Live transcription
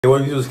Hey,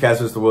 what is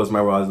Casper's the world's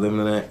my world, I was living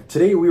in it.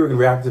 Today we were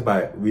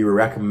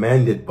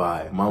recommended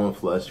by Mama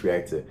Flush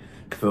react to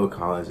Phil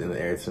Collins in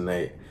the air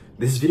tonight.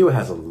 This video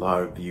has a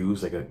lot of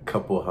views, like a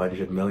couple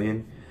 100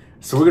 million.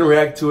 So we're gonna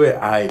react to it.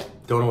 I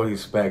don't know what to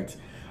expect.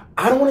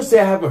 I don't want to say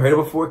I haven't heard it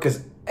before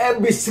because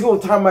every single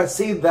time I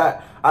say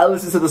that, I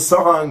listen to the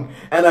song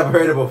and I've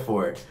heard it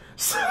before.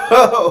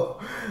 So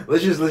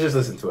let's just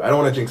listen to it. I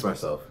don't want to jinx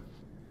myself.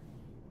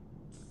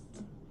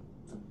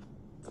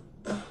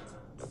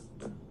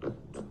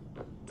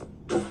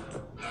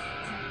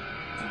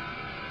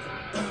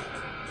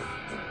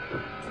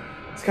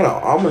 It's kind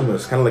of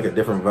ominous, kind of like a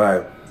different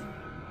vibe.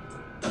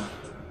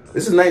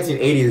 This is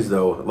 1980s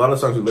though. A lot of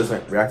songs we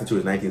reacted to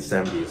is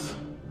 1970s.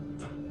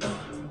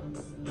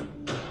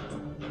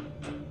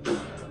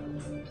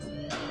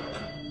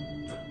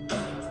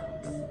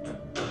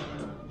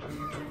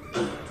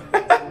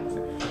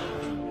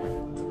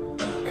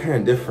 Kind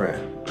of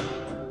different.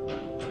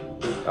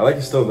 I like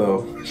it still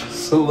though. It's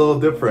just a little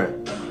different.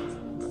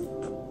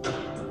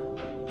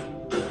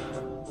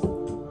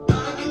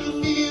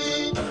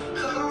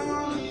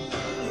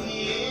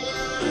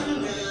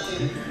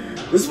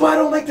 This is why I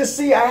don't like to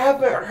see. I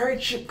haven't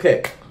heard shit.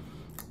 Okay,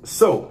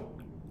 so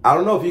I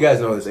don't know if you guys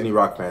know this, any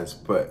rock fans,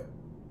 but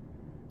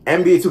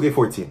NBA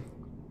 2K14,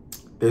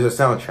 there's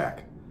a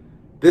soundtrack.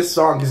 This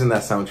song is in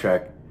that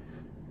soundtrack,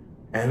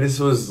 and this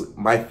was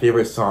my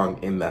favorite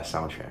song in that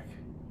soundtrack.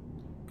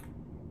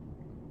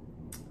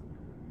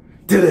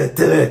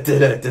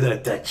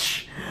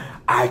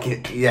 I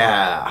can,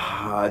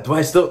 yeah. Do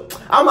I still?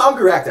 I'm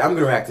gonna react to it. I'm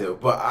gonna react to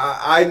it. But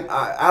I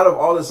out of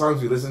all the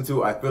songs we listen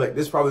to, I feel like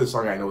this is probably the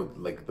song I know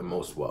like the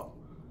most well,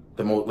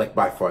 like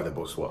by far the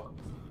most well.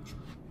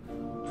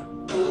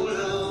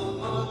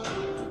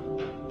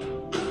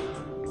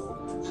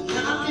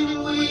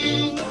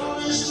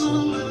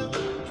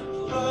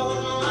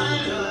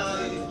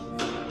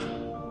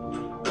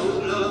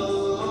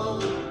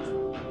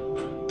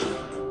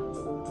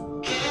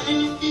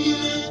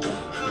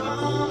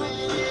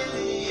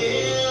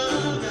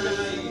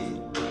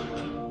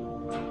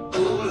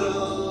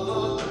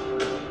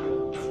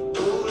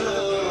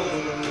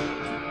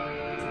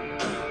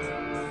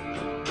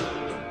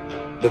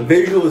 The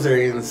visuals are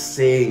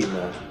insane.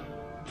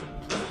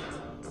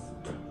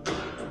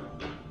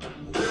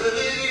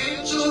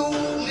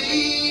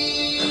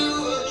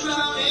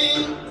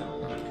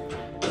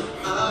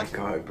 Oh my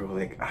god, bro!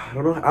 Like I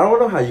don't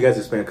know how you guys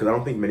explain it because I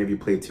don't think many of you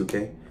play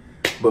 2K,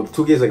 but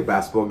 2K is like a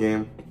basketball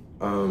game.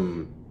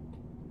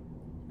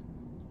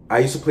 I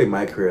used to play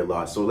My Career a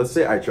lot, so let's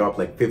say I drop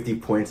like 50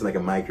 points in like a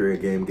My Career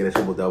game, get a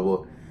triple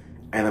double,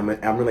 and I'm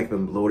in like the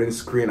loading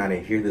screen and I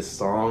hear this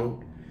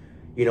song.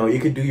 You know, you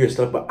could do your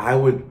stuff, but I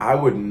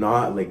would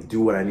not like do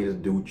what I need to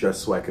do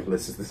just so I could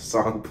listen to the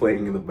song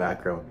playing in the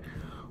background.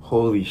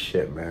 Holy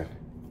shit, man.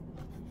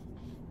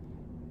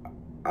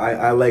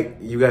 I like,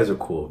 you guys are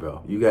cool,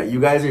 bro. You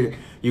guys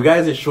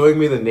are showing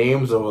me the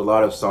names of a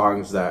lot of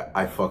songs that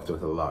I fucked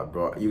with a lot,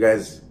 bro. You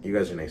guys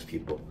are nice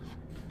people.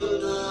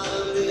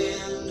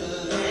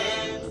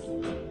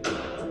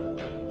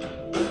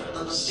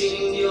 I've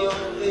seen your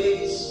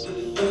face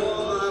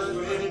before, my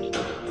friend,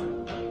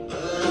 but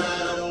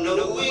I don't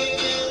know if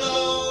you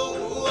know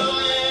who I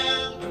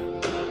am.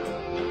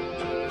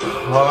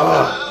 I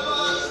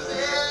was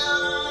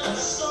there, I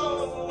saw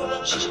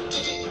what you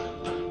did.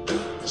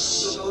 I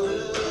saw it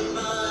with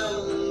my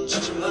own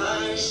two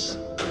eyes.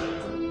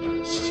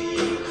 So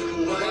you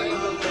couldn't wipe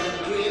off that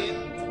grip.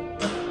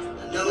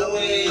 I know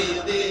where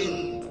you've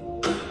been.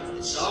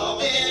 It's all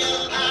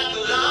been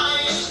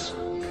actualized.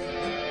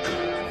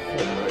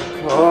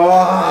 Oh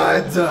my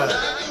god.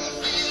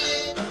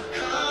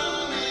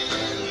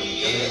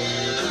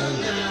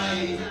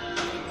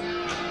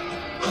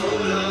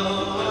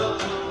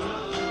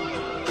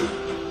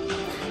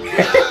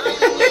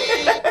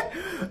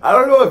 I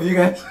don't know if you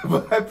guys,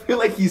 but I feel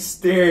like he's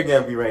staring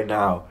at me right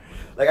now.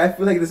 Like, I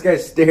feel like this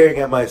guy's staring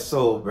at my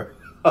soul, bro.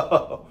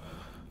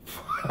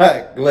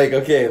 Fuck. Like,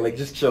 okay, like,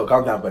 just chill.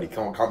 Calm down, buddy.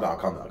 Come on, calm down,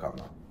 calm down, calm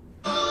down.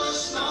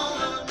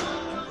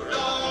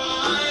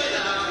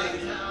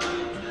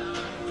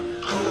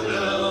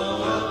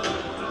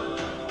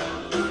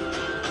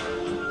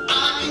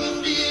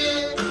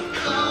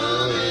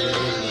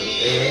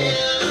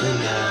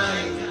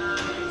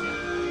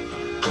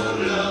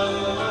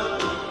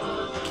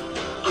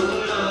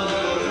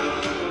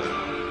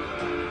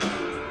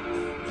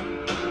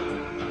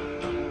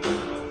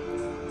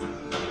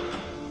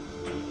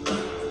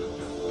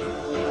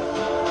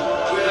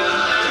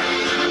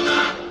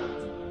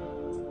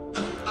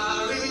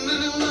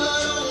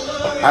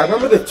 I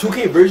remember the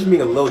 2K version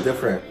being a little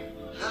different.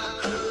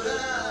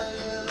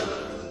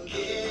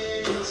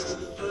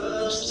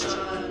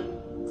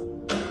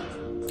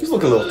 He's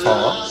looking a little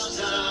tall.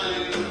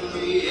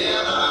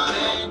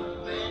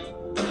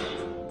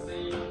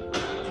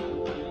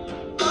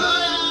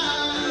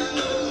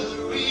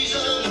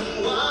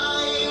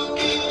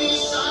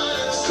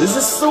 This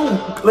is so,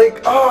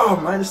 like, oh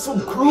man, it's so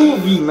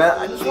groovy, man.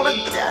 I just want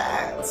to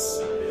dance.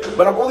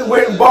 But I'm only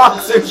wearing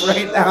boxers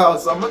right now,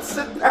 so I'm gonna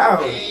sit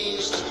down.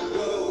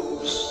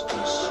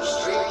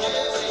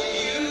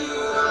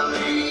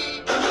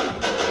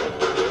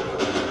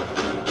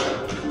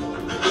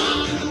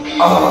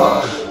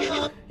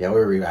 Oh, yeah,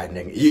 we're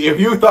rewinding. If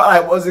you thought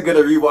I wasn't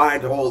gonna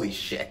rewind, holy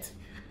shit.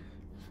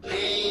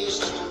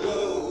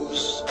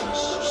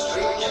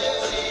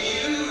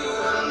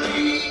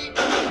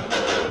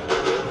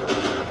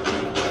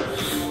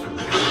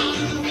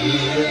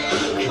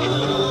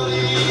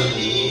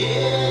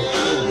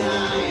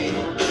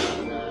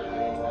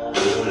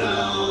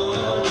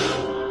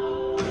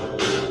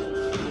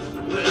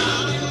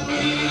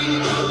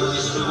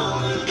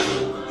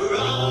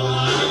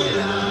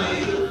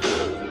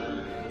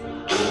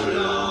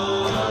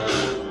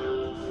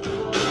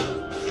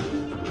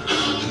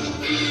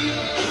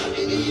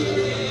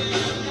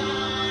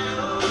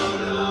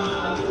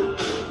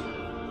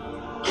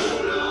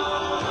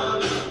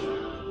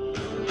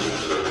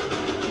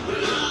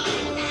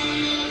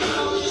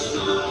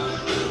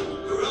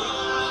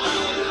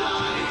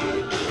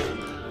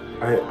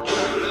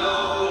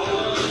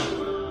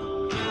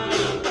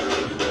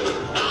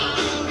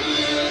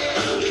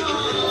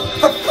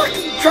 The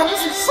fucking drums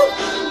are so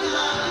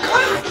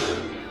God.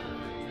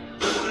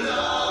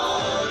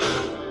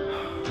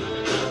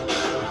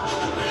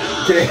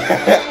 Okay,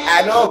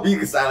 I know I'm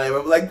being silent,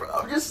 but I'm like, bro,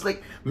 I'm just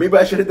like, maybe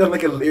I should have done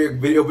like a lyric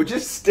video, but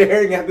just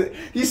staring at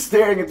he's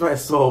staring into my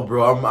soul,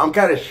 bro. I'm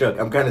kind of shook.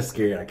 I'm kind of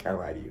scared. I can't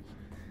lie to you.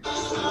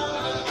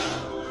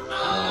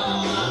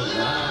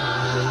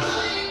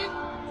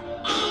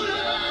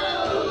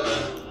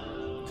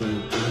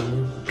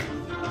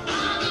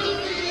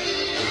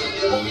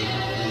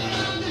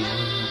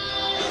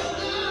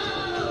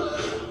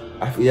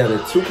 Yeah, the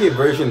 2K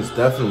version is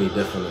definitely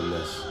different than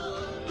this.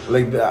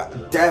 Like,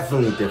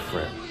 definitely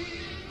different.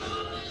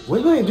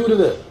 What did I do to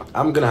the...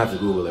 I'm gonna have to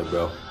Google it,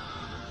 bro.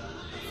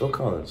 Phil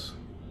Collins.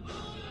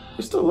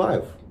 He's still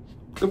alive.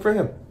 Good for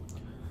him.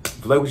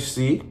 If you like what you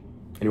see,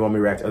 and you want me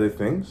to react to other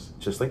things,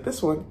 just like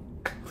this one,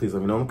 please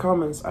let me know in the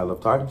comments. I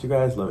love talking to you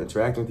guys, love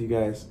interacting with you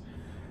guys.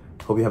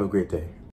 Hope you have a great day.